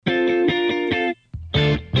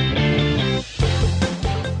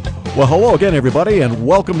Well, hello again, everybody, and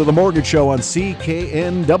welcome to the Mortgage Show on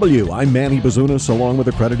CKNW. I'm Manny Bazunas, along with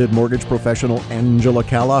accredited mortgage professional Angela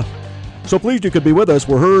Calla. So pleased you could be with us.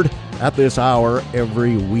 We're heard at this hour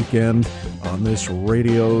every weekend on this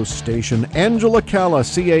radio station. Angela Calla,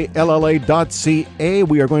 CALLA.ca.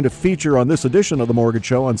 We are going to feature on this edition of the Mortgage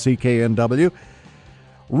Show on CKNW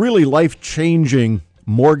really life-changing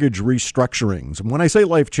mortgage restructurings. And when I say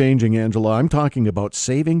life-changing, Angela, I'm talking about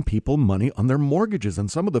saving people money on their mortgages, and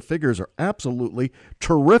some of the figures are absolutely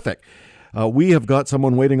terrific. We have got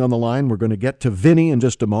someone waiting on the line. We're going to get to Vinny in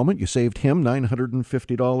just a moment. You saved him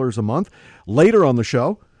 $950 a month. Later on the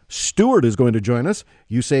show, Stuart is going to join us.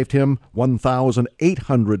 You saved him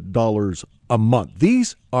 $1,800 a month.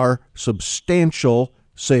 These are substantial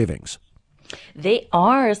savings. They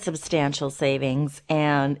are substantial savings,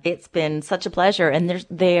 and it's been such a pleasure. And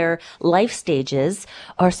their life stages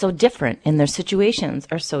are so different, and their situations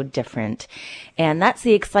are so different. And that's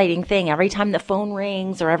the exciting thing. Every time the phone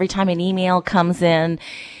rings or every time an email comes in,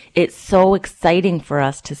 it's so exciting for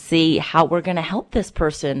us to see how we're going to help this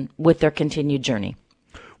person with their continued journey.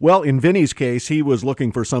 Well, in Vinny's case, he was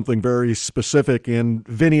looking for something very specific. And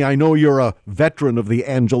Vinny, I know you're a veteran of the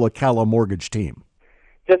Angela Calla mortgage team.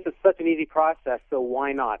 Just it's such an easy process, so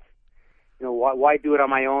why not? You know, why do it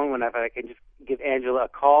on my own when I can just give Angela a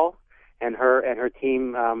call and her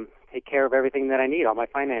team take care of everything that I need, all my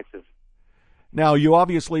finances. Now, you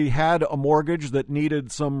obviously had a mortgage that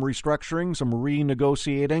needed some restructuring, some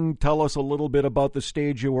renegotiating. Tell us a little bit about the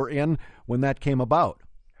stage you were in when that came about.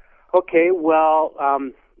 Okay, well, a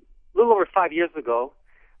little over 5 years ago,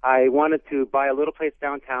 I wanted to buy a little place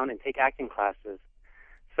downtown and take acting classes.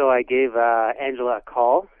 So I gave Angela a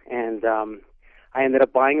call, and I ended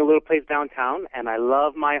up buying a little place downtown, and I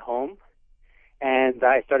love my home, and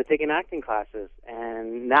I started taking acting classes.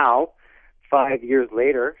 And now, 5 years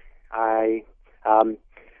later, I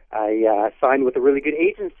signed with a really good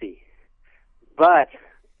agency. But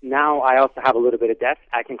now I also have a little bit of debt.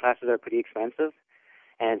 Acting classes are pretty expensive,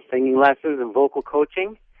 and singing lessons and vocal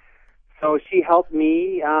coaching. So she helped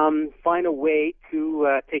me find a way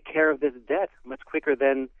to take care of this debt much quicker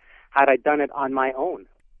than had I done it on my own.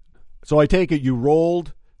 So I take it you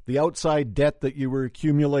rolled the outside debt that you were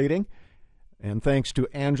accumulating, and thanks to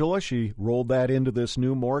Angela, she rolled that into this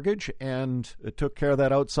new mortgage, and it took care of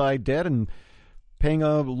that outside debt and paying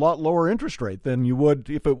a lot lower interest rate than you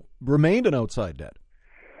would if it remained an outside debt.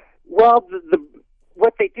 Well,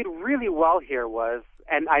 what they did really well here was,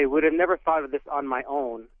 and I would have never thought of this on my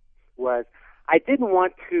own, was I didn't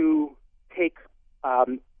want to take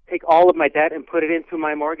all of my debt and put it into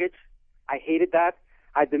my mortgage. I hated that.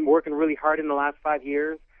 I've been working really hard in the last 5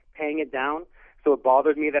 years, paying it down, so it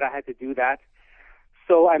bothered me that I had to do that.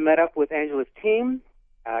 So I met up with Angela's team,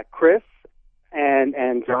 Chris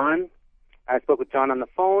and John. I spoke with John on the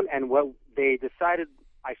phone, and what they decided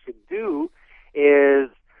I should do is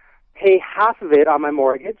pay half of it on my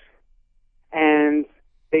mortgage, and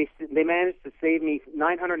they managed to save me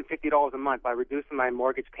 $950 a month by reducing my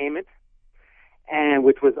mortgage payment, and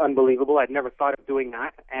which was unbelievable. I'd never thought of doing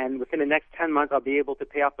that. And within the next 10 months, I'll be able to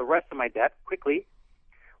pay off the rest of my debt quickly.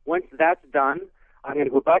 Once that's done, I'm going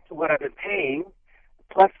to go back to what I've been paying,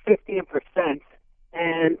 plus 15%,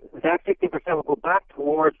 and that 15% will go back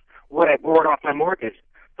towards what I borrowed off my mortgage.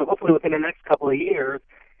 So hopefully within the next couple of years,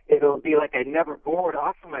 it'll be like I never borrowed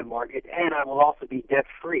off of my mortgage, and I will also be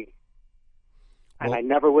debt-free. And I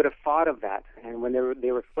never would have thought of that. And when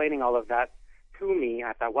they were explaining all of that to me,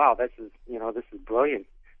 I thought, wow, this is brilliant.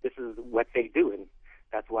 This is what they do, and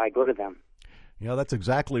that's why I go to them. Yeah, that's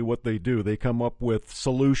exactly what they do. They come up with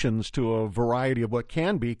solutions to a variety of what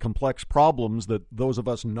can be complex problems that those of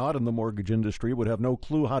us not in the mortgage industry would have no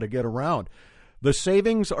clue how to get around. The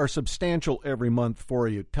savings are substantial every month for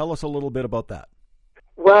you. Tell us a little bit about that.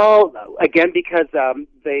 Well, again, because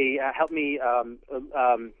they help me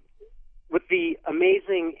with the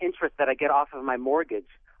amazing interest that I get off of my mortgage.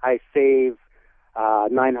 I save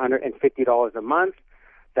 $950 a month.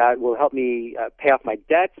 That will help me pay off my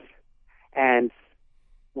debts. And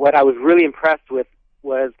what I was really impressed with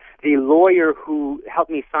was the lawyer who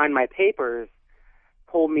helped me sign my papers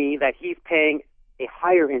told me that he's paying a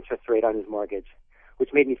higher interest rate on his mortgage,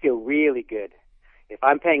 which made me feel really good. If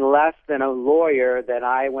I'm paying less than a lawyer, then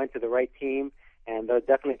I went to the right team, and they're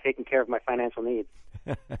definitely taking care of my financial needs.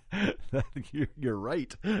 You're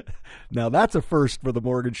right. Now that's a first for the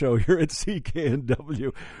Mortgage Show here at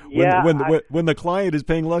CKNW. When the client is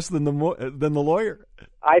paying less than the lawyer.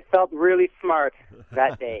 I felt really smart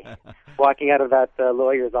that day, walking out of that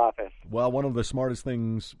lawyer's office. Well, one of the smartest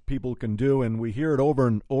things people can do, and we hear it over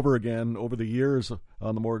and over again over the years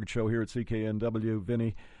on the Mortgage Show here at CKNW,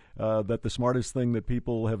 Vinny, that the smartest thing that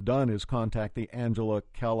people have done is contact the Angela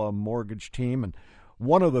Calla mortgage team. And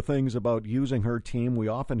one of the things about using her team, we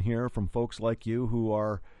often hear from folks like you who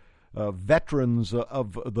are veterans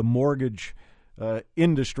of the mortgage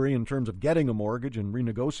industry in terms of getting a mortgage and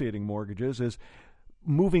renegotiating mortgages, is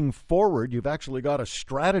moving forward, you've actually got a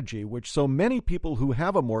strategy, which so many people who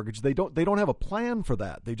have a mortgage, they don't have a plan for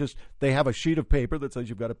that. They have a sheet of paper that says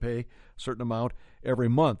you've got to pay a certain amount every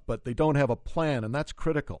month, but they don't have a plan, and that's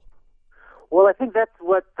critical. Well, I think that's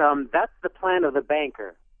the plan of the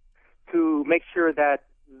banker, to make sure that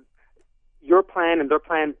your plan and their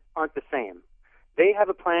plan aren't the same. They have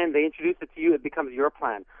a plan, they introduce it to you, it becomes your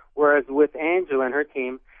plan. Whereas with Angela and her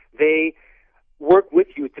team, they work with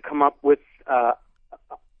you to come up with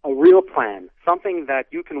a real plan, something that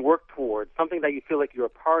you can work towards, something that you feel like you're a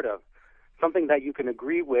part of, something that you can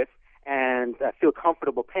agree with and feel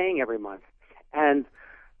comfortable paying every month. And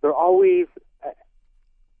they're always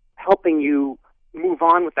helping you move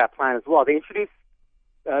on with that plan as well. They introduce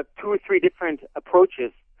 2 or 3 different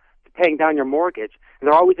approaches to paying down your mortgage, and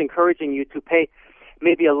they're always encouraging you to pay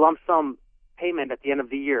maybe a lump sum payment at the end of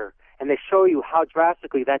the year, and they show you how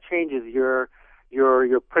drastically that changes your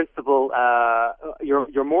principal,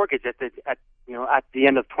 your mortgage at the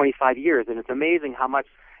end of 25 years. And it's amazing how much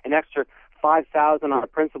an extra $5,000 on a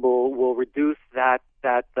principal will reduce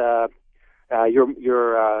your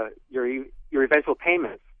eventual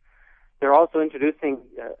payments. They're also introducing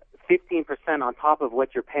 15% on top of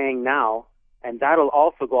what you're paying now, and that'll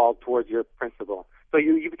also go all towards your principal. So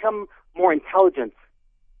you become more intelligent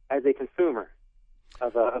as a consumer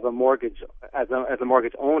of a mortgage, as a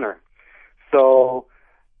mortgage owner. So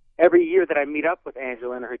every year that I meet up with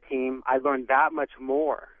Angela and her team, I learn that much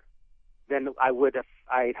more than I would if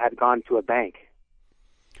I had gone to a bank.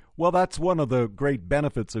 Well, that's one of the great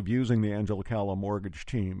benefits of using the Angela Calla mortgage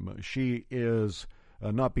team. She is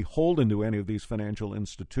not beholden to any of these financial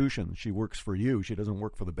institutions. She works for you. She doesn't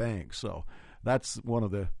work for the bank. So that's one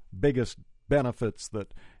of the biggest benefits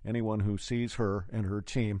that anyone who sees her and her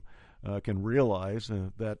team can realize,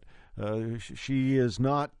 that she is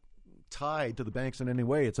not tied to the banks in any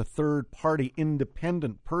way. It's a third-party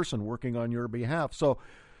independent person working on your behalf. So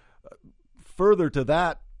further to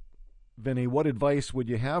that, Vinny, what advice would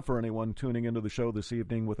you have for anyone tuning into the show this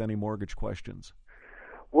evening with any mortgage questions?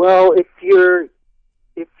 Well, if you're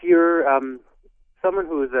someone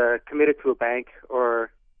who is committed to a bank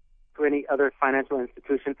or to any other financial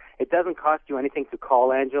institution, it doesn't cost you anything to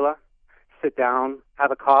call Angela, sit down,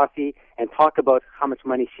 have a coffee, and talk about how much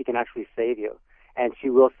money she can actually save you. And she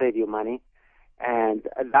will save you money. And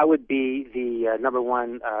that would be the number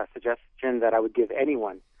one suggestion that I would give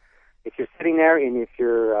anyone. If you're sitting there and if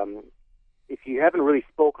you haven't really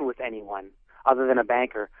spoken with anyone other than a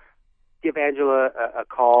banker, give Angela a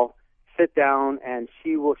call, sit down, and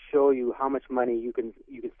she will show you how much money you can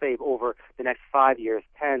save over the next 5 years,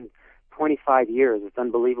 10, 25 years. It's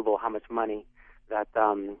unbelievable how much money that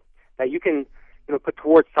you can put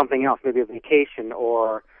towards something else, maybe a vacation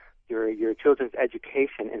or your children's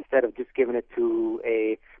education, instead of just giving it to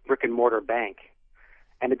a brick and mortar bank.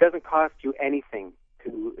 And it doesn't cost you anything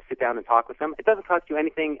to sit down and talk with them. It doesn't cost you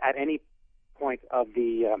anything at any point of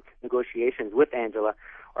the negotiations with Angela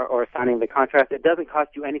or signing the contract. It doesn't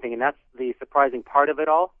cost you anything, and that's the surprising part of it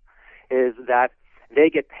all, is that they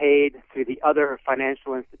get paid through the other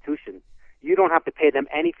financial institutions. You don't have to pay them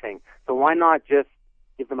anything, so why not just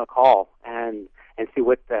give them a call and see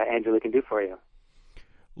what Angela can do for you.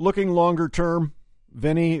 Looking longer term,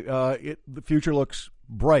 Vinny, the future looks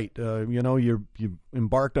bright. You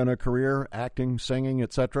embarked on a career, acting, singing,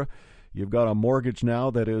 etc. You've got a mortgage now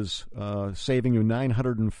that is saving you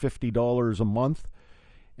 $950 a month,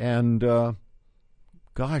 and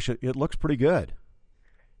gosh, it looks pretty good.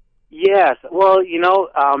 Yes, well,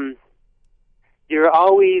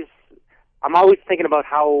 I'm always thinking about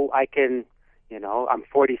how I can. I'm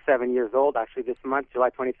 47 years old. Actually, this month,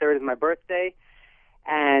 July 23rd, is my birthday.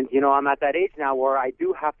 And, I'm at that age now where I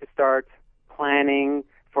do have to start planning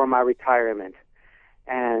for my retirement.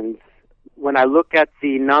 And when I look at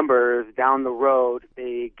the numbers down the road,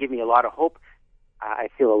 they give me a lot of hope. I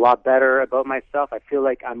feel a lot better about myself. I feel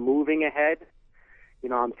like I'm moving ahead.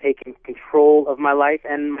 I'm taking control of my life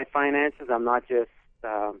and my finances. I'm not just,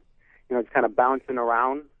 just kind of bouncing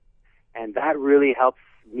around. And that really helps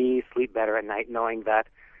me sleep better at night, knowing that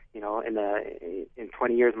in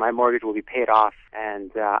 20 years, my mortgage will be paid off,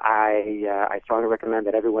 and I strongly recommend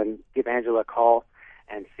that everyone give Angela a call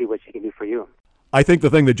and see what she can do for you. I think the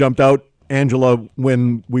thing that jumped out, Angela,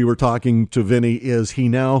 when we were talking to Vinny, is he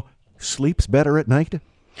now sleeps better at night?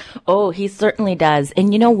 Oh, he certainly does.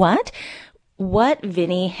 And you know what? what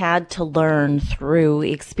Vinny had to learn through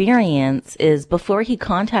experience is before he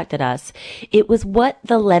contacted us, it was what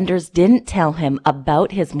the lenders didn't tell him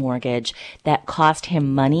about his mortgage that cost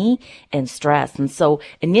him money and stress. And so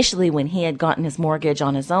initially when he had gotten his mortgage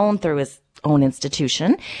on his own through his own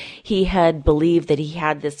institution, he had believed that he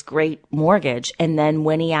had this great mortgage. And then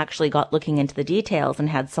when he actually got looking into the details and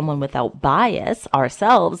had someone without bias,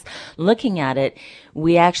 ourselves, looking at it,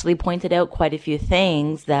 we actually pointed out quite a few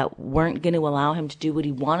things that weren't going to allow him to do what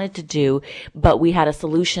he wanted to do, but we had a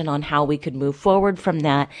solution on how we could move forward from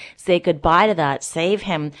that, say goodbye to that, save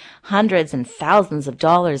him hundreds and thousands of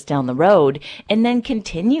dollars down the road, and then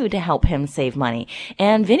continue to help him save money.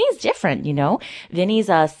 And Vinny's different, you know. Vinny's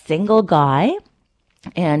a single guy.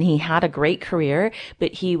 And he had a great career,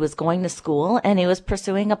 but he was going to school and he was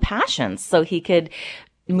pursuing a passion so he could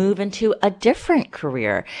move into a different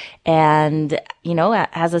career. And, you know,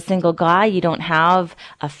 as a single guy, you don't have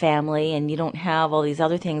a family and you don't have all these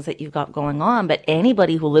other things that you've got going on. But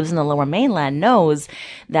anybody who lives in the Lower Mainland knows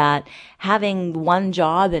that having one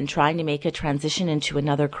job and trying to make a transition into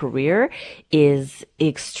another career is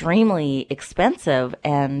extremely expensive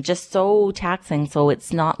and just so taxing. So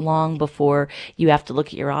it's not long before you have to look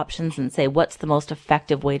at your options and say, what's the most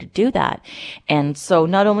effective way to do that? And so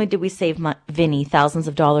not only did we save Vinny thousands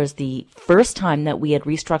of dollars the first time that we had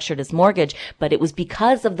restructured his mortgage, but it was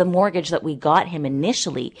because of the mortgage that we got him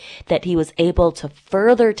initially that he was able to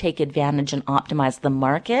further take advantage and optimize the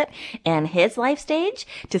market and his life stage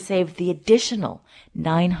to save the additional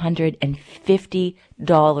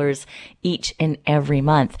 $950 each and every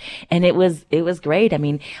month. And it was great. I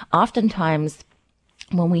mean, oftentimes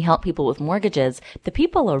when we help people with mortgages, the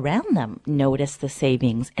people around them notice the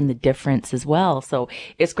savings and the difference as well. So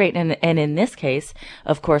it's great. And in this case,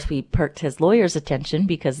 of course, we perked his lawyer's attention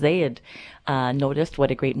because they had noticed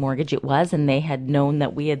what a great mortgage it was, and they had known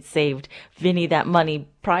that we had saved Vinny that money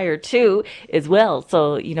prior to as well.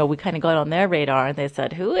 So, you know, we kind of got on their radar and they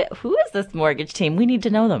said, who is this mortgage team? We need to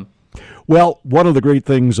know them. Well, one of the great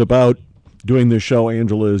things about doing this show,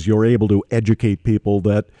 Angela, is you're able to educate people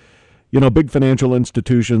that, you know, big financial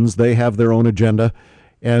institutions, they have their own agenda,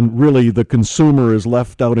 and really the consumer is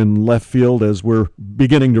left out in left field, as we're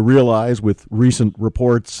beginning to realize with recent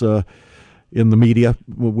reports in the media,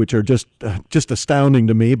 which are just astounding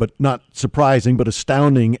to me, but not surprising, but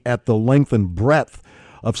astounding at the length and breadth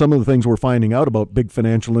of some of the things we're finding out about big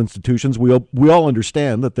financial institutions. We all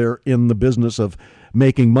understand that they're in the business of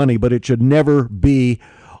making money, but it should never be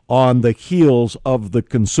on the heels of the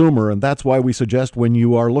consumer. And that's why we suggest when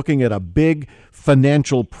you are looking at a big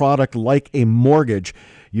financial product like a mortgage,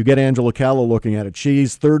 you get Angela Calla looking at it.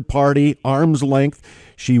 She's third party, arm's length.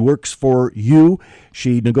 She works for you.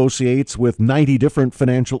 She negotiates with 90 different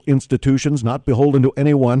financial institutions, not beholden to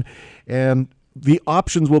anyone. And the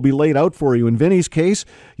options will be laid out for you. In Vinny's case,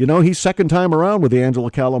 you know, he's second time around with the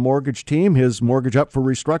Angela Calla mortgage team, his mortgage up for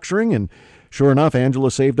restructuring, and sure enough,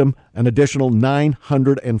 Angela saved him an additional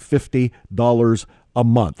 $950 a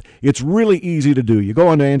month. It's really easy to do. You go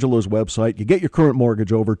onto Angela's website, you get your current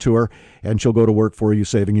mortgage over to her, and she'll go to work for you,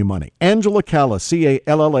 saving you money. Angela Calla,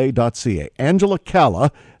 CALLA.ca.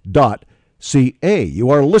 AngelaCalla.ca. You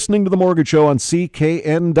are listening to The Mortgage Show on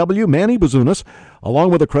CKNW. Manny Bazunas, along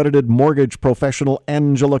with accredited mortgage professional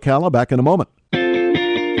Angela Calla. Back in a moment.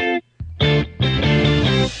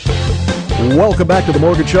 Welcome back to The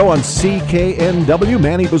Mortgage Show on CKNW.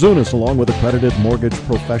 Manny Bazunas, along with accredited mortgage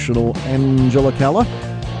professional Angela Calla.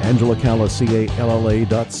 Angela Calla,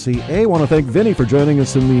 CALLA.ca. I want to thank Vinny for joining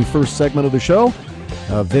us in the first segment of the show.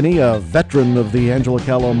 Vinny, a veteran of the Angela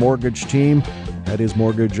Calla mortgage team, had his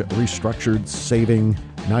mortgage restructured, saving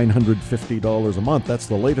 $950 a month. That's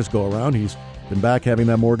the latest go-around. He's been back having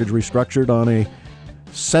that mortgage restructured on a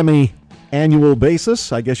semi-annual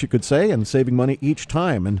basis, I guess you could say, and saving money each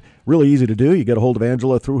time. And really easy to do. You get a hold of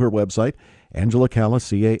Angela through her website, Angela Calla,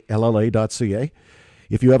 CALLA.ca.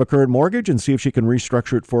 If you have a current mortgage, and see if she can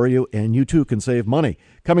restructure it for you, and you too can save money.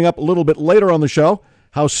 Coming up a little bit later on the show,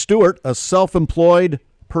 how Stuart, a self-employed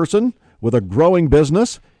person with a growing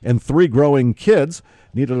business and 3 growing kids,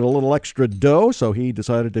 needed a little extra dough, so he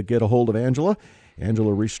decided to get a hold of Angela.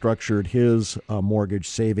 Angela restructured his mortgage,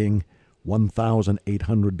 saving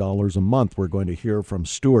 $1,800 a month. We're going to hear from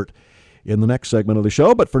Stuart in the next segment of the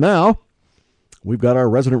show. But for now, we've got our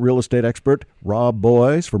resident real estate expert, Rob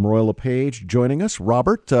Boyes from Royal LePage, joining us.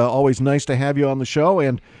 Robert, always nice to have you on the show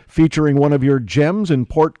and featuring one of your gems in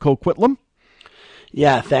Port Coquitlam.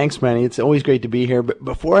 Yeah, thanks, Manny. It's always great to be here. But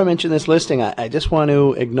before I mention this listing, I just want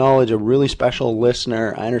to acknowledge a really special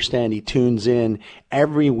listener. I understand he tunes in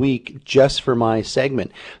every week just for my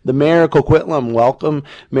segment. The Mayor of Coquitlam, welcome.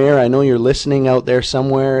 Mayor, I know you're listening out there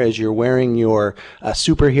somewhere as you're wearing your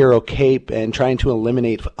superhero cape and trying to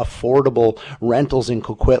eliminate affordable rentals in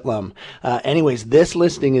Coquitlam. Anyways, this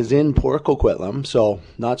listing is in Port Coquitlam, so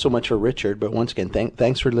not so much for Richard, but once again,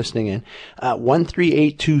 thanks for listening in.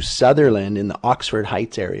 1382 Sutherland in the Oxford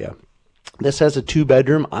Heights area. This has a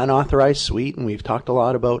 2-bedroom unauthorized suite, and we've talked a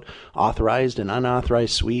lot about authorized and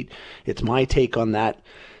unauthorized suite. It's my take on that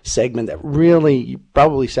segment that really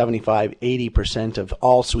probably 75-80% of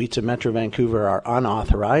all suites in Metro Vancouver are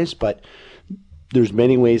unauthorized, but there's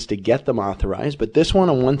many ways to get them authorized. But this one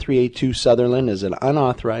on 1382 Sutherland is an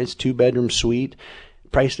unauthorized 2-bedroom suite,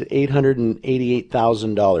 priced at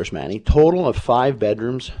 $888,000, Manny. Total of 5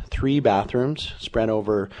 bedrooms, 3 bathrooms, spread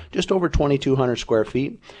over just over 2,200 square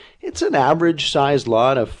feet. It's an average sized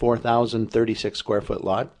lot of 4,036 square foot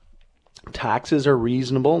lot. Taxes are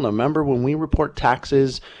reasonable. Now remember, when we report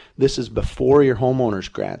taxes, this is before your homeowner's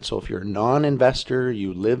grant. So if you're a non-investor,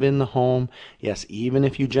 you live in the home, yes, even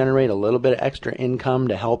if you generate a little bit of extra income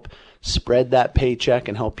to help spread that paycheck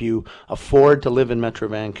and help you afford to live in Metro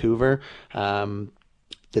Vancouver,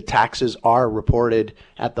 the taxes are reported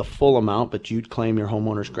at the full amount, but you'd claim your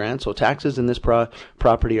homeowner's grant. So taxes in this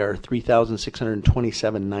property are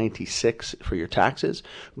 $3,627.96 for your taxes.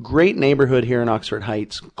 Great neighborhood here in Oxford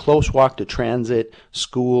Heights. Close walk to transit,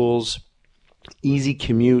 schools, easy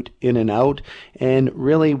commute in and out, and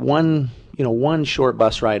really one short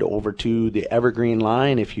bus ride over to the Evergreen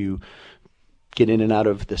line if you get in and out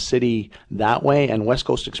of the city that way, and West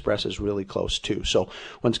Coast Express is really close too. So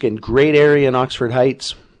once again, great area in Oxford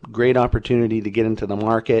Heights, great opportunity to get into the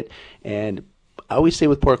market, and I always say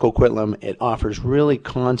with Port Coquitlam, it offers really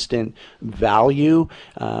constant value.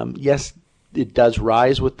 Yes, it does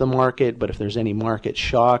rise with the market, but if there's any market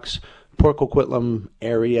shocks, Port Coquitlam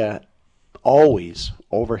area always,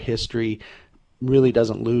 over history, really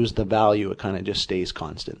doesn't lose the value. It kind of just stays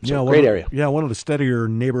constant. So great area. Yeah, one of the steadier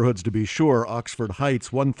neighborhoods to be sure, Oxford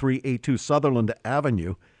Heights, 1382 Sutherland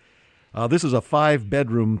Avenue. This is a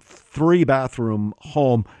 5-bedroom, 3-bathroom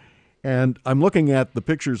home. And I'm looking at the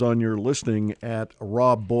pictures on your listing at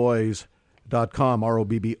robboies.com,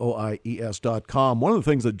 ROBBOIES.com. One of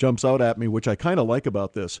the things that jumps out at me, which I kind of like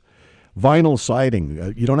about this, vinyl siding.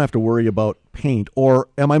 You don't have to worry about paint. Or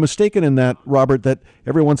am I mistaken in that, Robert, that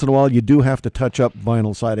every once in a while you do have to touch up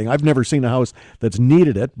vinyl siding? I've never seen a house that's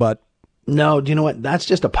needed it, but... No, do you know what? That's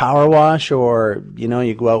just a power wash, or,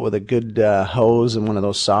 you go out with a good hose and one of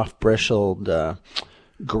those soft bristled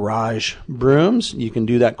garage brooms. You can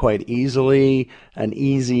do that quite easily. An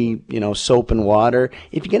easy, soap and water.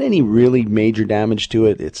 If you get any really major damage to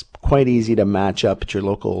it, it's quite easy to match up at your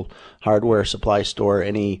local hardware supply store.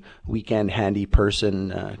 Any weekend handy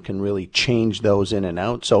person can really change those in and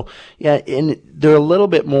out. So yeah, they're a little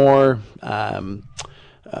bit more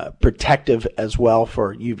protective as well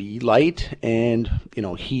for UV light and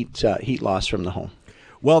heat loss from the home.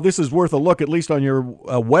 Well, this is worth a look, at least on your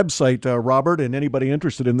website, Robert, and anybody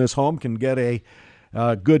interested in this home can get a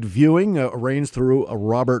good viewing arranged through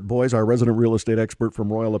Robert Boies, our resident real estate expert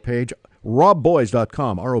from Royal LePage.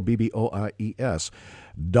 robboies.com,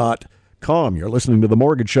 ROBBOIES.com. You're listening to The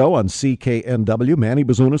Mortgage Show on CKNW. Manny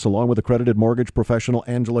Bazunas, along with accredited mortgage professional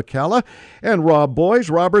Angela Calla and Rob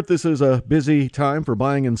Boies. Robert, this is a busy time for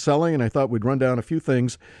buying and selling, and I thought we'd run down a few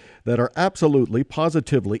things that are absolutely,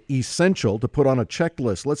 positively essential to put on a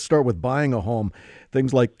checklist. Let's start with buying a home.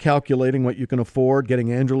 Things like calculating what you can afford,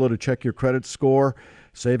 getting Angela to check your credit score,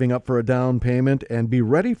 saving up for a down payment, and be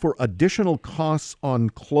ready for additional costs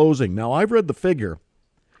on closing. Now, I've read the figure,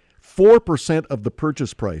 4% of the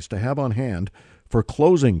purchase price to have on hand for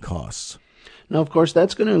closing costs. Now, of course,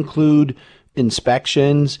 that's going to include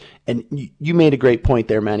inspections, and you made a great point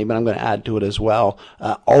there, Manny, but I'm going to add to it as well.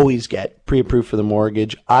 Always get pre-approved for the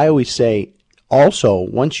mortgage. I always say also,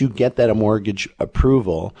 once you get that mortgage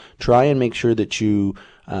approval, try and make sure that you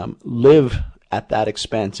live at that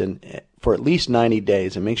expense and for at least 90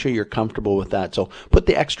 days, and make sure you're comfortable with that. So put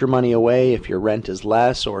the extra money away if your rent is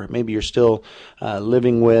less, or maybe you're still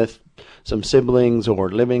living with some siblings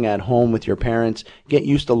or living at home with your parents. Get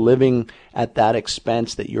used to living at that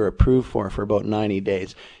expense that you're approved for about 90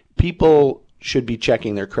 days. People should be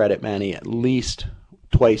checking their credit, Manny, at least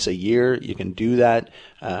twice a year. You can do that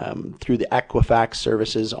through the Equifax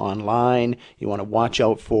services online. You want to watch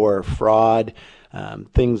out for fraud,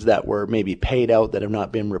 things that were maybe paid out that have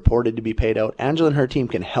not been reported to be paid out. Angela and her team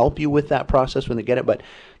can help you with that process when they get it, but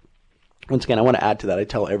once again, I want to add to that. I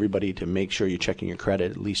tell everybody to make sure you're checking your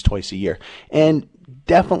credit at least twice a year. And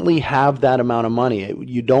definitely have that amount of money.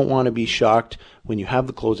 You don't want to be shocked when you have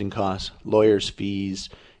the closing costs, lawyers' fees,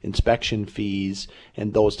 inspection fees,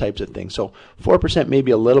 and those types of things. So 4% may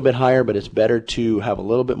be a little bit higher, but it's better to have a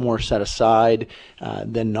little bit more set aside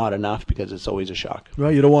than not enough, because it's always a shock.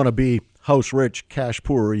 Well, you don't want to be house rich, cash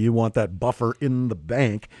poor. You want that buffer in the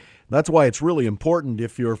bank. That's why it's really important,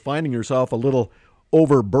 if you're finding yourself a little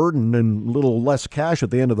overburdened and a little less cash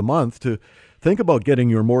at the end of the month, to think about getting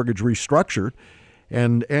your mortgage restructured.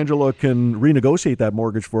 And Angela can renegotiate that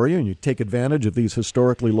mortgage for you, and you take advantage of these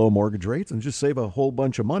historically low mortgage rates and just save a whole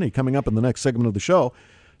bunch of money. Coming up in the next segment of the show,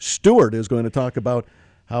 Stuart is going to talk about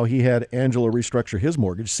how he had Angela restructure his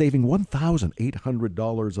mortgage, saving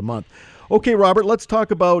 $1,800 a month. Okay, Robert, let's talk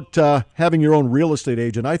about having your own real estate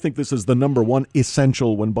agent. I think this is the number one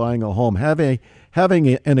essential when buying a home.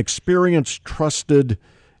 Having an experienced, trusted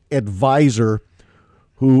advisor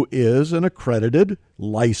who is an accredited,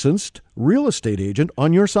 licensed real estate agent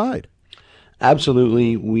on your side.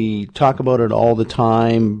 Absolutely. We talk about it all the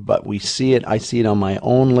time, but we see it. I see it on my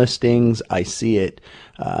own listings. I see it,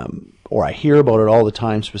 or I hear about it all the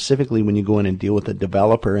time, specifically when you go in and deal with a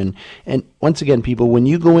developer. And once again, people, when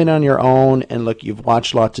you go in on your own and look, you've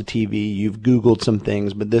watched lots of TV, you've Googled some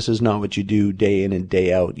things, but this is not what you do day in and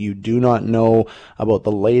day out. You do not know about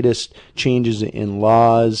the latest changes in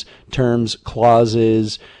laws, terms,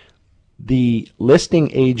 clauses. The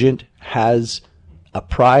listing agent has a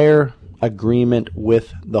prior agreement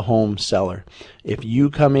with the home seller. If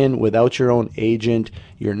you come in without your own agent,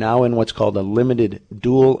 you're now in what's called a limited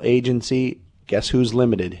dual agency. Guess who's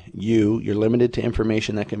limited? You're limited to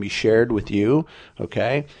information that can be shared with you,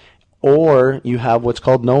 okay? Or you have what's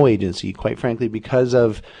called no agency. Quite frankly, because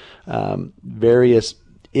of various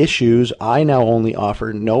issues, I now only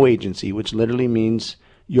offer no agency, which literally means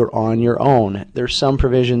you're on your own. There's some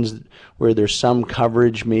provisions where there's some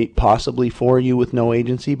coverage possibly for you with no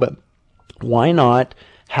agency, but why not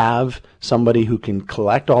have somebody who can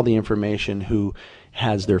collect all the information, who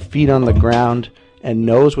has their feet on the ground and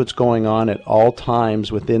knows what's going on at all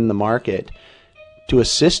times within the market, to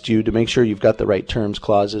assist you to make sure you've got the right terms,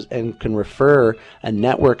 clauses, and can refer a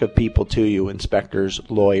network of people to you, inspectors,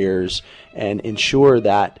 lawyers, and ensure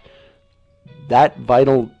that that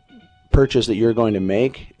vital purchase that you're going to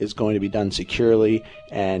make is going to be done securely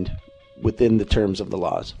and within the terms of the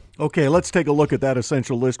laws. Okay, let's take a look at that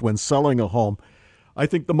essential list when selling a home. I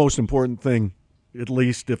think the most important thing, at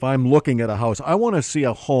least if I'm looking at a house, I want to see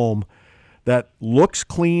a home that looks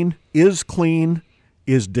clean, is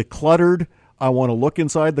decluttered. I want to look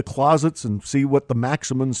inside the closets and see what the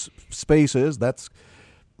maximum space is. That's,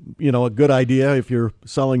 a good idea if you're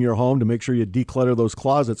selling your home, to make sure you declutter those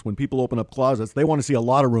closets. When people open up closets, they want to see a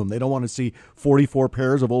lot of room. They don't want to see 44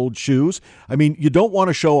 pairs of old shoes. I mean, you don't want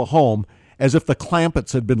to show a home as if the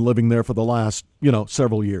Clampetts had been living there for the last,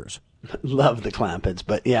 several years. Love the Clampetts,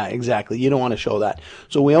 but yeah, exactly. You don't want to show that.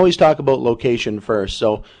 So we always talk about location first.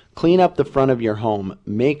 So clean up the front of your home.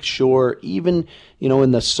 Make sure, even,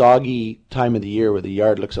 in the soggy time of the year where the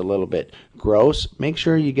yard looks a little bit gross, make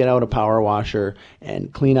sure you get out a power washer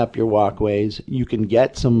and clean up your walkways. You can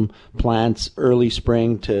get some plants early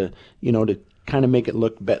spring to kind of make it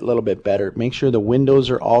look a little bit better. Make sure the windows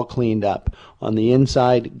are all cleaned up. On the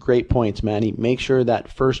inside, great points, Manny. Make sure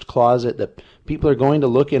that first closet, that people are going to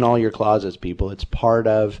look in all your closets, people. It's part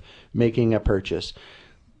of making a purchase.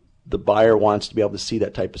 The buyer wants to be able to see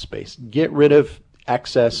that type of space. Get rid of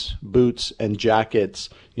excess boots and jackets.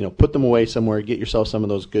 Put them away somewhere. Get yourself some of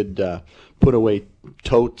those good put away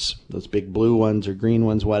totes, those big blue ones or green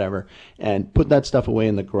ones, whatever, and put that stuff away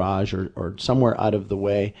in the garage or somewhere out of the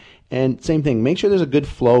way. And same thing, make sure there's a good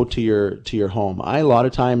flow to your home. A lot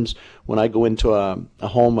of times when I go into a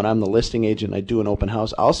home, when I'm the listing agent, I do an open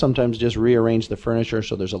house, I'll sometimes just rearrange the furniture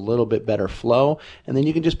so there's a little bit better flow, and then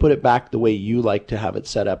you can just put it back the way you like to have it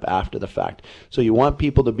set up after the fact. So you want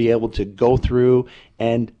people to be able to go through,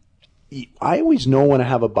 and I always know when I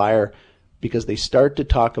have a buyer, because they start to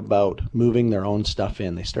talk about moving their own stuff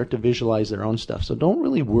in. They start to visualize their own stuff. So don't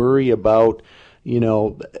really worry about,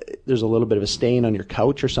 there's a little bit of a stain on your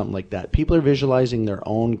couch or something like that. People are visualizing their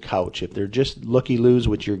own couch. If they're just looky-loos,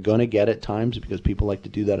 which you're going to get at times because people like to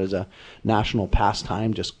do that as a national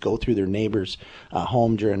pastime, just go through their neighbor's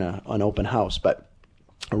home during an open house. But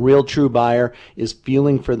a real true buyer is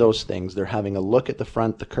feeling for those things. They're having a look at the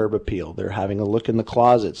front, the curb appeal. They're having a look in the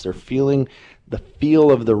closets. They're feeling the feel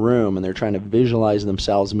of the room, and they're trying to visualize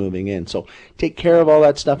themselves moving in. So take care of all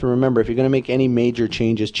that stuff. And remember, if you're going to make any major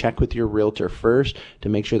changes, check with your realtor first to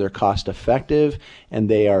make sure they're cost effective and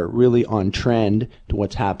they are really on trend to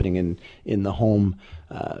what's happening in the home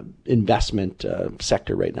investment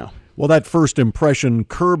sector right now. Well, that first impression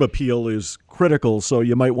curb appeal is critical, so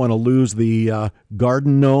you might want to lose the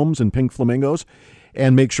garden gnomes and pink flamingos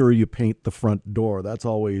and make sure you paint the front door. That's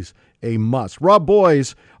always a must. Rob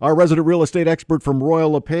Boies, our resident real estate expert from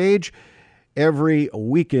Royal LePage, every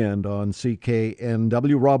weekend on CKNW,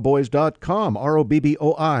 robboies.com,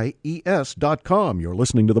 ROBBOIES.com. You're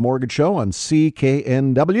listening to The Mortgage Show on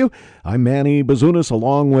CKNW. I'm Manny Bazunas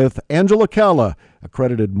along with Angela Calla,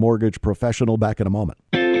 accredited mortgage professional. Back in a moment.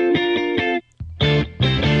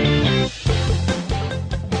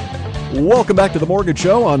 Welcome back to The Mortgage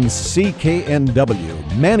Show on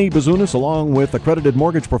CKNW. Manny Bazunas along with accredited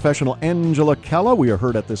mortgage professional Angela Calla. We are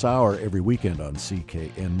heard at this hour every weekend on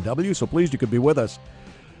CKNW, so pleased you could be with us.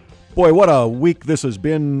 Boy, what a week this has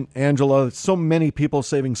been, Angela. So many people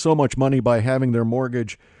saving so much money by having their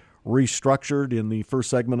mortgage restructured. In the first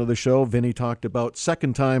segment of the show, Vinny talked about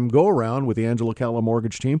second time go-around with the Angela Calla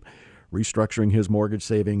mortgage team, restructuring his mortgage,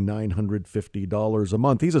 saving $950 a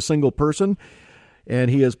month. He's a single person,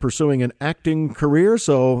 and he is pursuing an acting career,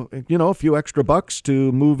 so, a few extra bucks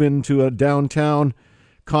to move into a downtown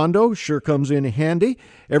condo sure comes in handy.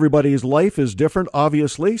 Everybody's life is different,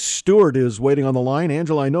 obviously. Stuart is waiting on the line.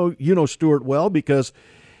 Angela, I know you know Stuart well because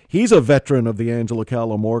he's a veteran of the Angela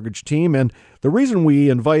Calla mortgage team, and the reason we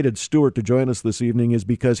invited Stuart to join us this evening is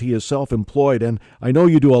because he is self-employed, and I know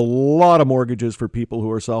you do a lot of mortgages for people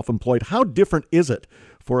who are self-employed. How different is it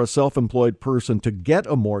for a self-employed person to get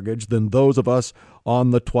a mortgage than those of us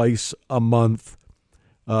on the twice-a-month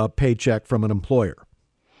paycheck from an employer?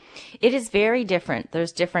 It is very different.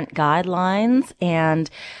 There's different guidelines, and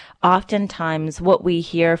oftentimes what we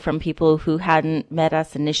hear from people who hadn't met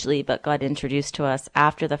us initially but got introduced to us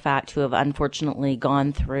after the fact, who have unfortunately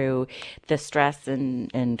gone through the stress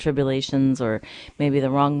and tribulations or maybe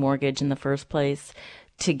the wrong mortgage in the first place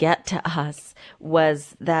to get to us,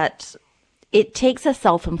 was that it takes a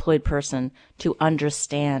self-employed person to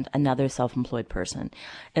understand another self-employed person.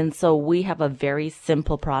 And so we have a very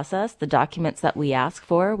simple process. The documents that we ask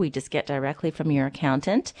for, we just get directly from your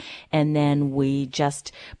accountant, and then we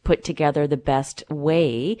just put together the best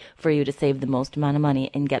way for you to save the most amount of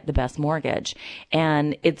money and get the best mortgage.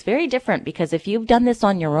 And it's very different because if you've done this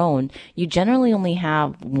on your own, you generally only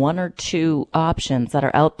have one or two options that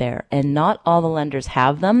are out there, and not all the lenders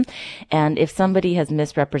have them. And if somebody has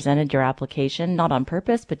misrepresented your application, not on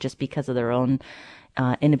purpose, but just because of their own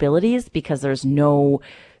inabilities, because there's no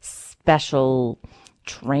special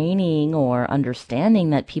training or understanding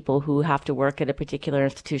that people who have to work at a particular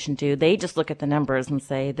institution do. They just look at the numbers and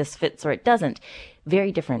say this fits or it doesn't.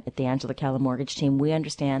 Very different at the Angela Calla mortgage team. We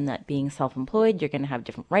understand that being self-employed, you're going to have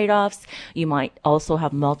different write-offs. You might also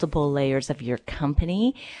have multiple layers of your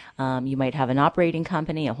company. You might have an operating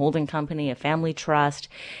company, a holding company, a family trust.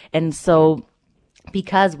 And so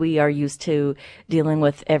because we are used to dealing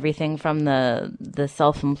with everything from the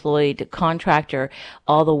self-employed contractor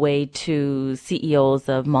all the way to CEOs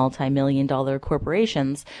of multi-million-dollar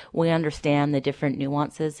corporations, we understand the different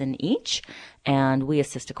nuances in each, and we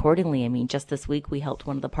assist accordingly. I mean, just this week we helped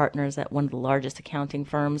one of the partners at one of the largest accounting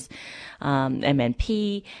firms,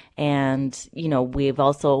 MNP, and, we've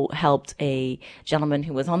also helped a gentleman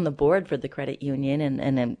who was on the board for the credit union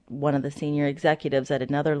and one of the senior executives at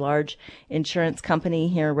another large insurance company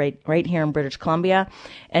here, right here in British Columbia.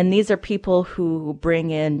 And these are people who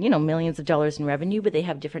bring in, millions of dollars in revenue, but they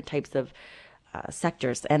have different types of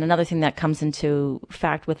sectors. And another thing that comes into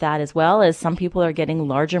fact with that as well is some people are getting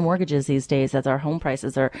larger mortgages these days as our home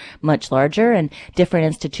prices are much larger, and different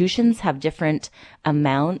institutions have different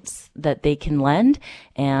amounts that they can lend.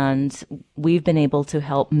 And we've been able to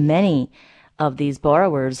help many of these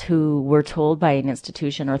borrowers who were told by an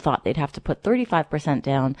institution or thought they'd have to put 35%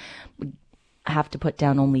 down, have to put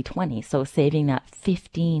down only 20. So saving that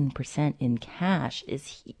 15% in cash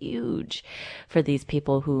is huge for these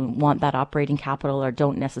people who want that operating capital or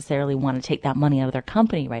don't necessarily want to take that money out of their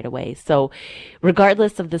company right away. So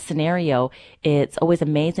regardless of the scenario, it's always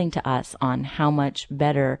amazing to us on how much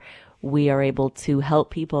better we are able to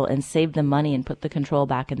help people and save them money and put the control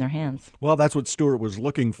back in their hands. Well, that's what Stuart was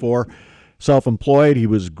looking for. Self-employed, he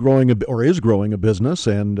was growing a business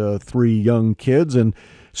and 3 young kids. And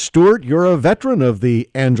Stuart, you're a veteran of the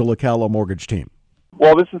Angela Calla mortgage team.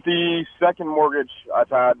 Well, this is the second mortgage I've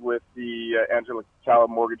had with the Angela Calla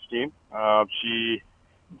mortgage team. She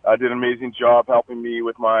did an amazing job helping me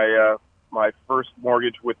with my first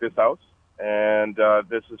mortgage with this house, and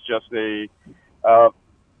this is just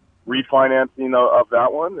refinancing of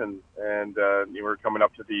that one, and we're coming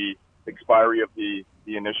up to the expiry of the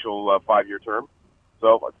initial 5-year term.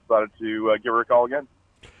 So I decided to give her a call again.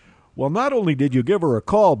 Well, not only did you give her a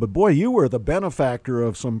call, but boy, you were the benefactor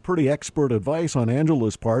of some pretty expert advice on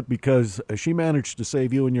Angela's part, because she managed to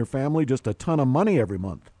save you and your family just a ton of money every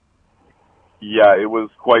month. Yeah, it was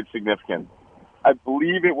quite significant. I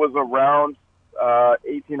believe it was around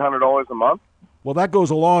 $1,800 a month. Well, that goes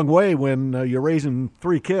a long way when you're raising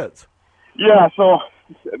 3 kids. Yeah, so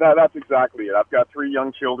that's exactly it. I've got 3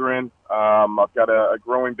 young children. I've got a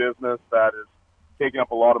growing business that is taking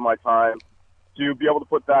up a lot of my time. To be able to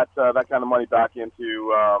put that kind of money back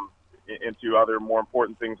into other more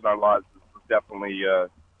important things in our lives is definitely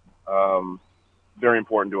very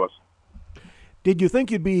important to us. Did you think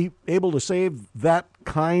you'd be able to save that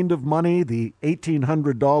kind of money, the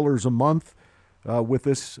 $1,800 a month, with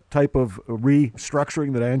this type of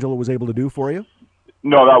restructuring that Angela was able to do for you?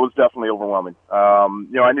 No, that was definitely overwhelming.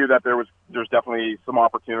 I knew that there's definitely some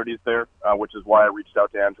opportunities there, which is why I reached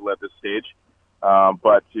out to Angela at this stage.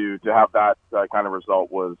 But to have that kind of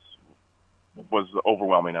result was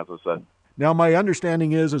overwhelming, as I said. Now, my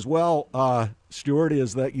understanding is as well, Stuart,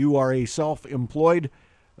 is that you are a self-employed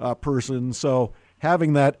person, so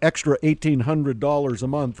having that extra $1,800 a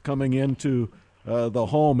month coming into the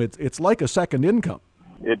home, it's like a second income.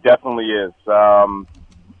 It definitely is. A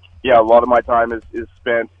lot of my time is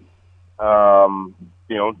spent, trying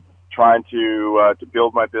to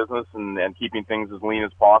build my business and keeping things as lean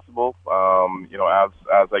as possible.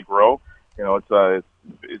 As I grow, it's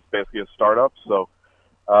basically a startup. So,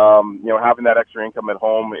 having that extra income at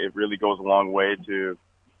home, it really goes a long way to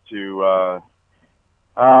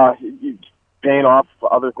paying off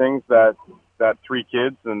other things that 3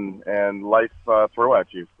 kids and life throw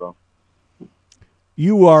at you. So.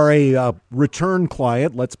 You are a return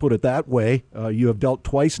client, let's put it that way. You have dealt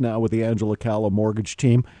twice now with the Angela Calla mortgage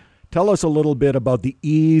team. Tell us a little bit about the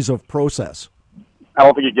ease of process. I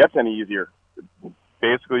don't think it gets any easier.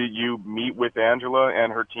 Basically, you meet with Angela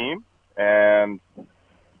and her team, and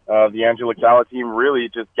the Angela Calla team really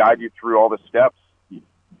just guide you through all the steps.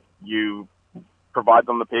 You provide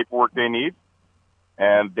them the paperwork they need,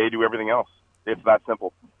 and they do everything else. It's that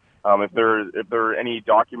simple. If there are any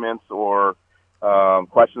documents or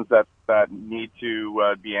questions that need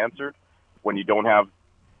to be answered, when you don't have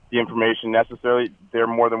the information necessarily, they're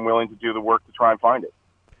more than willing to do the work to try and find it.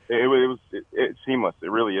 It's seamless.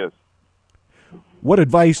 It really is. What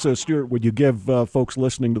advice, Stuart, would you give folks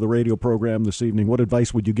listening to the radio program this evening? What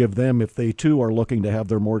advice would you give them if they too are looking to have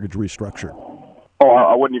their mortgage restructured? Oh,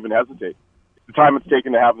 I wouldn't even hesitate. The time it's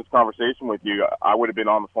taken to have this conversation with you, I would have been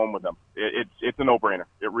on the phone with them. It's a no-brainer.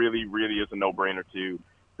 It really, really is a no-brainer to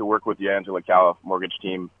work with the Angela Calla mortgage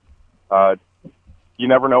team. You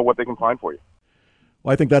never know what they can find for you.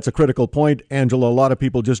 Well, I think that's a critical point, Angela. A lot of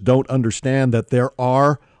people just don't understand that there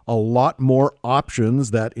are a lot more options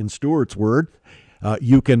that, in Stuart's word,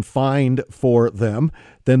 you can find for them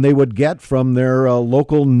than they would get from their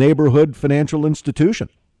local neighborhood financial institution.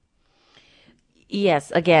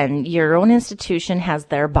 Yes, again, your own institution has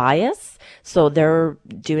their bias, so they're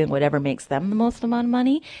doing whatever makes them the most amount of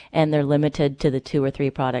money, and they're limited to the 2 or 3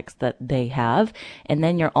 products that they have. And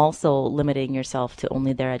then you're also limiting yourself to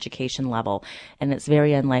only their education level, and it's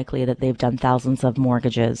very unlikely that they've done thousands of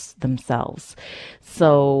mortgages themselves.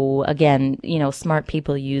 So again, smart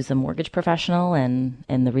people use a mortgage professional, and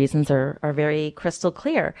the reasons are very crystal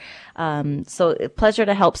clear. So pleasure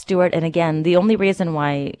to help Stuart. And again, the only reason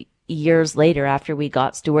why years later, after we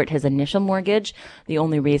got Stuart his initial mortgage, the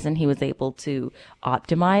only reason he was able to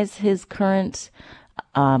optimize his current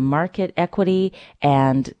market equity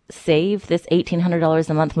and save this $1,800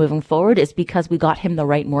 a month moving forward is because we got him the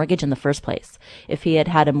right mortgage in the first place. If he had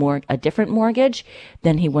had a different mortgage,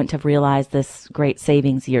 then he wouldn't have realized this great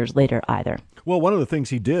savings years later either. Well, one of the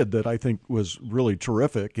things he did that I think was really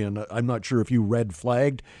terrific, and I'm not sure if you red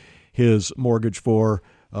flagged his mortgage for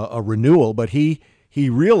a renewal, but he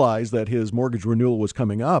realized that his mortgage renewal was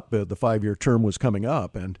coming up, the 5-year term was coming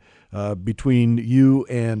up, and between you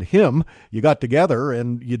and him, you got together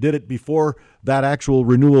and you did it before that actual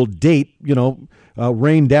renewal date,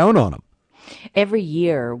 rained down on him. Every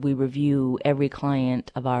year we review every client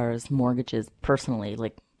of ours mortgages personally,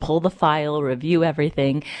 like pull the file, review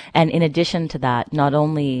everything. And in addition to that, not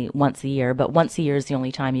only once a year, but once a year is the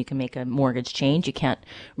only time you can make a mortgage change. You can't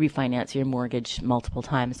refinance your mortgage multiple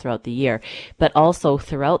times throughout the year. But also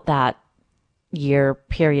throughout that year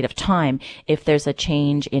period of time, if there's a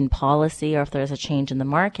change in policy or if there's a change in the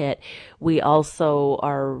market, we also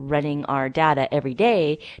are running our data every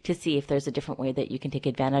day to see if there's a different way that you can take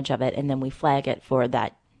advantage of it. And then we flag it for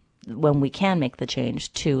that when we can make the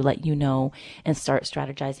change, to let you know and start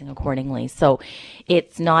strategizing accordingly. So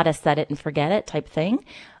it's not a set it and forget it type thing.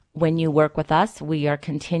 When you work with us, we are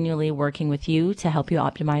continually working with you to help you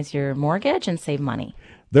optimize your mortgage and save money.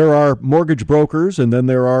 There are mortgage brokers, and then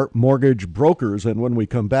there are mortgage brokers. And when we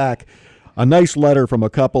come back, a nice letter from a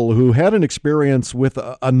couple who had an experience with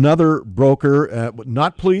another broker,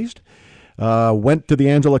 not pleased, went to the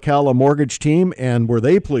Angela Calla mortgage team, and were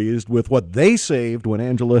they pleased with what they saved when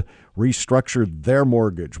Angela restructured their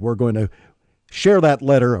mortgage. We're going to share that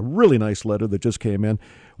letter, a really nice letter that just came in,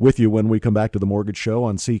 with you when we come back to the Mortgage Show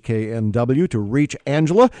on CKNW. To reach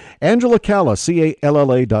Angela, Angela Calla,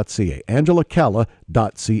 CALLA.ca,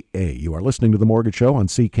 AngelaCalla.ca. You are listening to the Mortgage Show on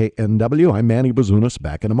CKNW. I'm Manny Bazunas.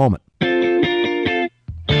 Back in a moment.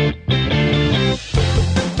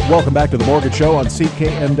 Welcome back to the Mortgage Show on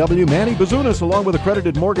CKNW. Manny Bazunas, along with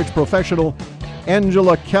accredited mortgage professional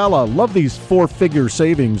Angela Calla. Love these four-figure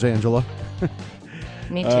savings, Angela.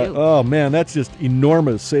 Me too. Oh, man, that's just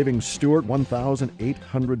enormous savings. Stuart,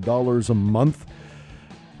 $1,800 a month.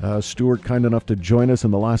 Stuart, kind enough to join us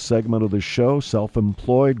in the last segment of the show.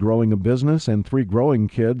 Self-employed, growing a business, and 3 growing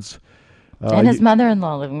kids. And his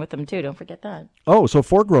mother-in-law living with him, too. Don't forget that. Oh, so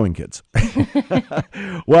 4 growing kids.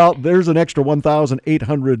 Well, there's an extra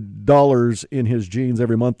 $1,800 in his jeans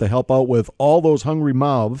every month to help out with all those hungry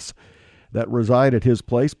mouths that reside at his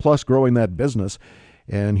place, plus growing that business.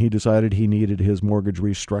 And he decided he needed his mortgage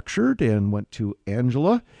restructured and went to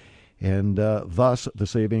Angela, and thus the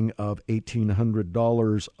saving of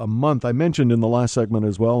 $1,800 a month. I mentioned in the last segment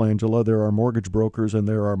as well, Angela, there are mortgage brokers and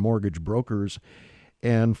there are mortgage brokers.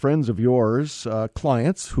 And friends of yours,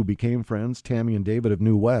 clients who became friends, Tammy and David of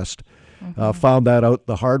New West, found that out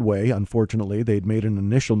the hard way. Unfortunately, they'd made an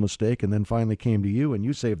initial mistake and then finally came to you, and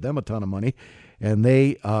you saved them a ton of money. And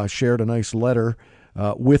they shared a nice letter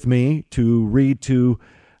with me to read to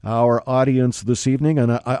our audience this evening.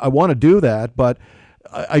 And I want to do that, but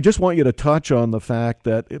I just want you to touch on the fact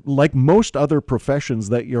that, like most other professions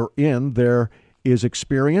that you're in, there is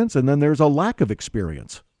experience and then there's a lack of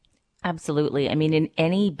experience. Absolutely. I mean, in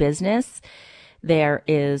any business, there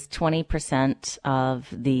is 20% of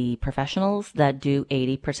the professionals that do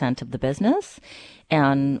 80% of the business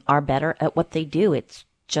and are better at what they do. It's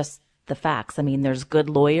just the facts. I mean, there's good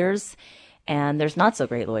lawyers and there's not so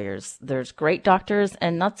great lawyers. There's great doctors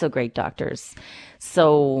and not so great doctors.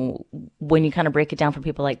 So when you kind of break it down for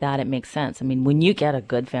people like that, it makes sense. I mean, when you get a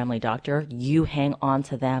good family doctor, you hang on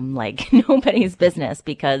to them like nobody's business,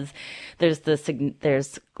 because there's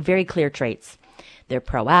very clear traits. They're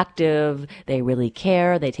proactive. They really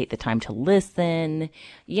care. They take the time to listen,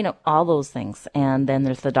 all those things. And then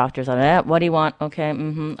there's the doctors that, what do you want? Okay.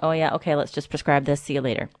 Oh yeah. Okay. Let's just prescribe this. See you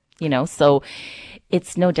later. So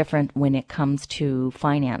it's no different when it comes to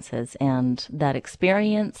finances, and that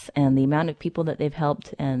experience and the amount of people that they've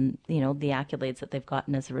helped and, the accolades that they've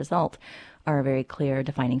gotten as a result are a very clear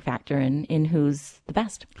defining factor in who's the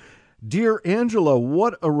best. Dear Angela,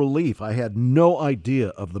 what a relief. I had no idea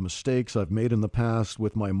of the mistakes I've made in the past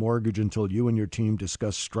with my mortgage until you and your team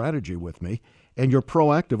discussed strategy with me and your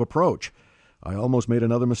proactive approach. I almost made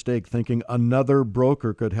another mistake thinking another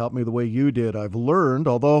broker could help me the way you did. I've learned,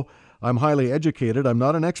 although I'm highly educated, I'm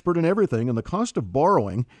not an expert in everything, and the cost of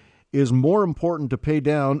borrowing is more important to pay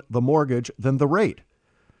down the mortgage than the rate.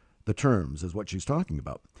 The terms is what she's talking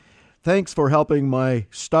about. Thanks for helping my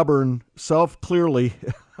stubborn self clearly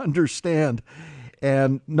understand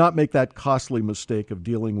and not make that costly mistake of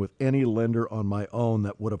dealing with any lender on my own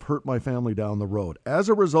that would have hurt my family down the road. As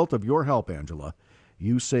a result of your help, Angela,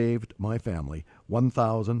 you saved my family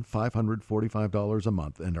 $1,545 a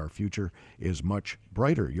month, and our future is much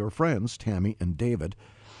brighter. Your friends, Tammy and David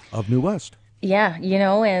of New West. Yeah,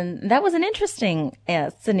 and that was an interesting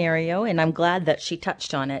scenario, and I'm glad that she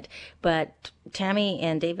touched on it. But Tammy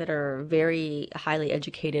and David are very highly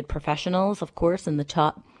educated professionals, of course, in the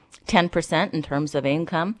top 10% in terms of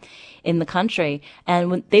income in the country.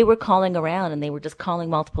 And when they were calling around, and they were just calling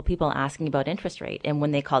multiple people asking about interest rate. And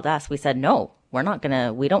when they called us, we said, no,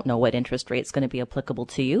 we don't know what interest rate is going to be applicable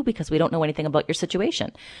to you because we don't know anything about your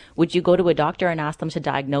situation. Would you go to a doctor and ask them to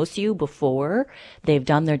diagnose you before they've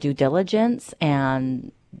done their due diligence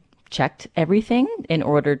and checked everything in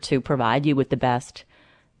order to provide you with the best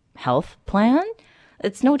health plan?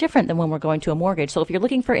 It's no different than when we're going to a mortgage. So if you're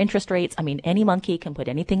looking for interest rates, any monkey can put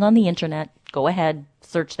anything on the internet. Go ahead,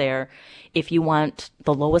 search there. If you want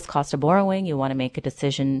the lowest cost of borrowing, you want to make a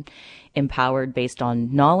decision empowered based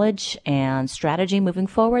on knowledge and strategy moving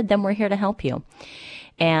forward, then we're here to help you.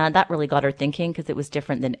 And that really got her thinking because it was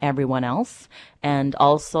different than everyone else. And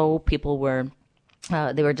also people were,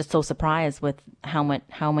 they were just so surprised with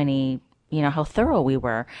how many how thorough we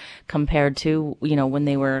were compared to, when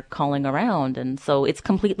they were calling around. And so it's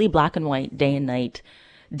completely black and white, day and night,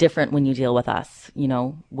 different when you deal with us.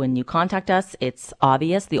 When you contact us, it's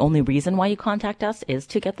obvious. The only reason why you contact us is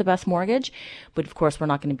to get the best mortgage. But of course, we're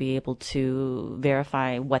not going to be able to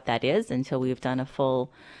verify what that is until we've done a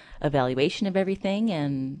full evaluation of everything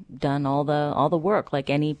and done all the work like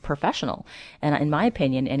any professional. And in my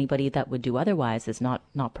opinion, anybody that would do otherwise is not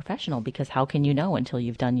professional, because how can you know until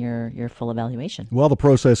you've done your full evaluation? Well, the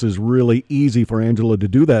process is really easy for Angela to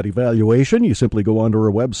do that evaluation. You simply go onto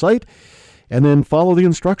her website and then follow the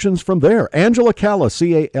instructions from there. Angela Calla,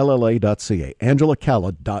 CALLA.ca,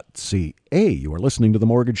 angelacalla.ca. You are listening to The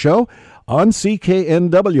Mortgage Show on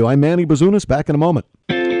CKNW. I'm Manny Bazunas, back in a moment.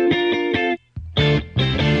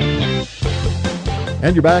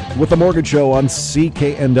 And you're back with The Mortgage Show on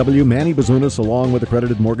CKNW. Manny Bazunas, along with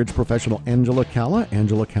accredited mortgage professional Angela Calla,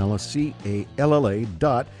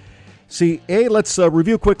 CALLA.ca. Let's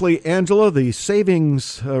review quickly, Angela, the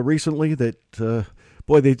savings recently that...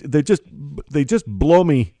 they just blow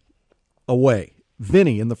me away.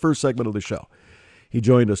 Vinny, in the first segment of the show, he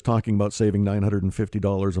joined us talking about saving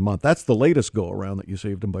 $950 a month. That's the latest go-around that you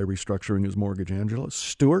saved him by restructuring his mortgage, Angela.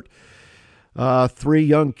 Stuart, 3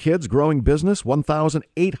 young kids, growing business,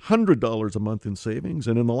 $1,800 a month in savings.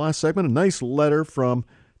 And in the last segment, a nice letter from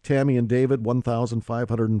Tammy and David,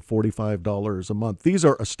 $1,545 a month. These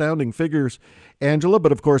are astounding figures, Angela,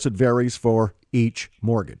 but of course it varies for each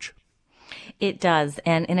mortgage. It does.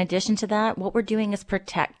 And in addition to that, what we're doing is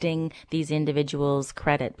protecting these individuals'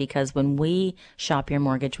 credit, because when we shop your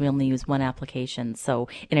mortgage, we only use one application. So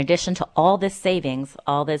in addition to all this savings,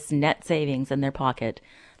 all this net savings in their pocket,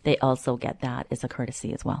 they also get that as a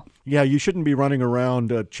courtesy as well. Yeah, you shouldn't be running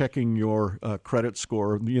around checking your credit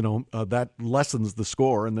score. That lessens the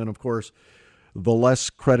score. And then, of course, the less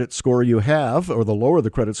credit score you have, or the lower the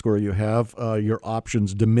credit score you have, your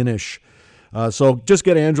options diminish. So just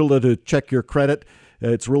get Angela to check your credit.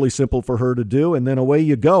 It's really simple for her to do, and then away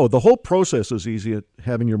you go. The whole process is easy at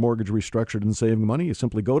having your mortgage restructured and saving money. You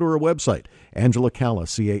simply go to her website, Angela Calla,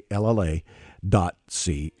 CALLA.ca.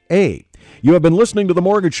 You have been listening to The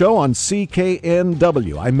Mortgage Show on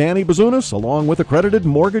CKNW. I'm Manny Bazunas, along with accredited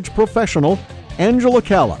mortgage professional Angela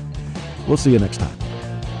Calla. We'll see you next time.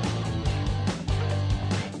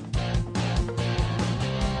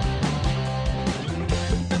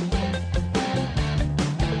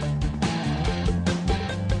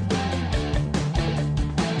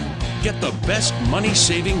 Get the best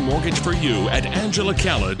money-saving mortgage for you at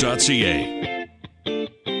angelacalla.ca.